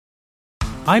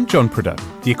I'm John Prideaux,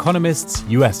 The Economist's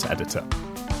US editor.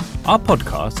 Our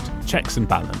podcast, Checks and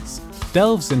Balance,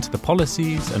 delves into the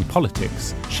policies and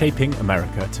politics shaping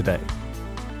America today.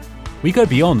 We go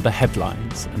beyond the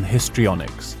headlines and the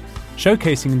histrionics,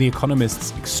 showcasing The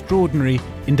Economist's extraordinary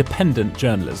independent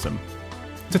journalism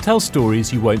to tell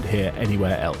stories you won't hear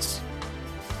anywhere else.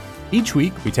 Each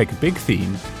week, we take a big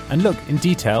theme and look in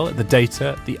detail at the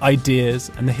data, the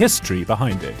ideas, and the history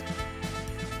behind it.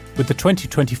 With the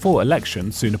 2024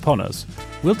 election soon upon us,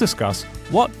 we'll discuss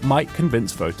what might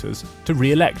convince voters to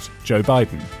re-elect Joe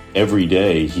Biden. Every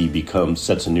day he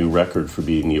sets a new record for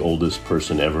being the oldest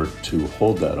person ever to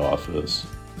hold that office.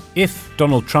 If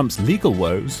Donald Trump's legal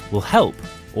woes will help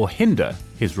or hinder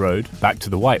his road back to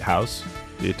the White House.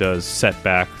 It does set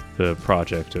back the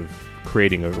project of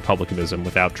creating a republicanism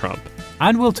without Trump.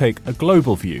 And we'll take a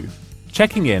global view,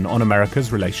 checking in on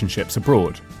America's relationships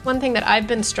abroad. One thing that I've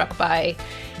been struck by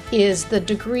is the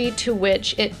degree to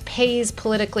which it pays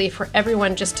politically for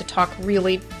everyone just to talk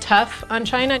really tough on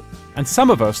China. And some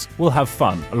of us will have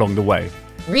fun along the way.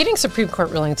 Reading Supreme Court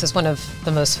rulings is one of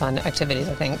the most fun activities,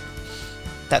 I think.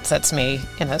 That sets me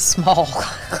in a small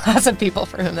class of people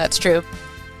for whom that's true.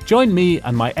 Join me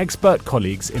and my expert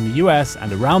colleagues in the US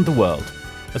and around the world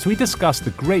as we discuss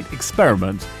the great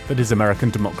experiment that is American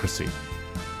democracy.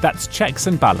 That's Checks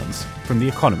and Balance from The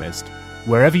Economist,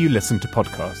 wherever you listen to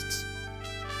podcasts.